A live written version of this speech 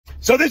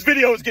So this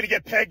video is going to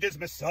get pegged as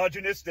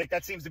misogynistic.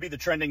 That seems to be the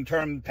trending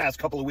term the past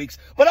couple of weeks.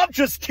 But I'm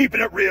just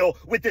keeping it real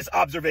with this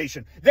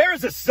observation. There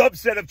is a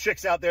subset of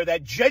chicks out there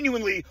that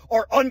genuinely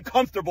are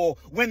uncomfortable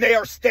when they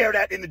are stared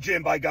at in the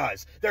gym by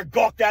guys. They're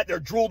gawked at,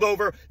 they're drooled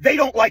over, they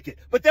don't like it.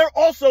 But they're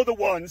also the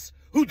ones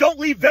who don't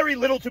leave very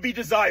little to be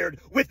desired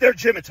with their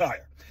gym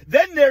attire.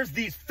 Then there's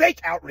these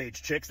fake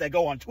outrage chicks that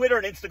go on Twitter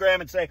and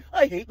Instagram and say,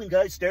 I hate when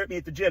guys stare at me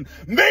at the gym.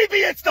 Maybe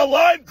it's the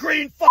lime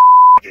green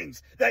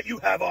leggings that you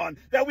have on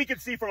that we can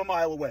see from a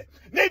mile away.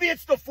 Maybe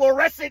it's the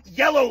fluorescent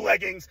yellow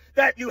leggings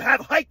that you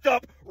have hiked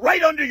up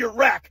right under your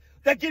rack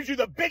that gives you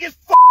the biggest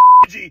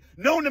energy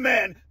known to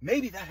man.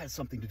 Maybe that has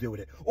something to do with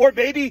it. Or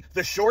maybe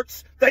the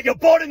shorts that you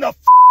bought in the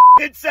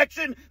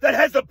midsection that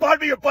has the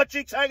bottom of your butt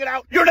cheeks hanging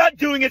out. You're not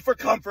doing it for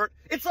comfort.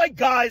 It's like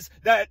guys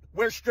that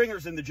wear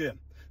stringers in the gym.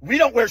 We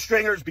don't wear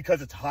stringers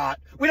because it's hot.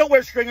 We don't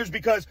wear stringers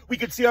because we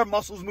can see our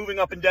muscles moving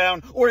up and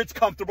down or it's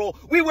comfortable.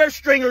 We wear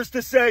stringers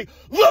to say,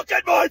 look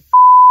at my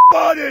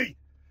body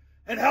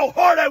and how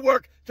hard I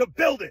work to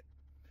build it.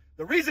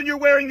 The reason you're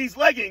wearing these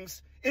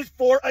leggings is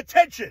for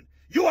attention.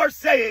 You are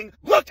saying,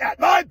 look at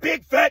my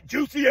big, fat,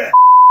 juicy ass.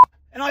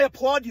 And I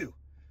applaud you.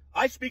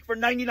 I speak for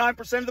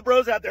 99% of the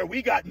bros out there.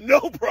 We got no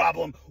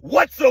problem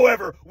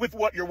whatsoever with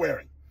what you're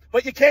wearing.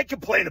 But you can't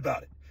complain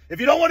about it. If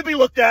you don't want to be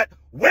looked at,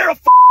 wear a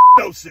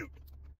no suit.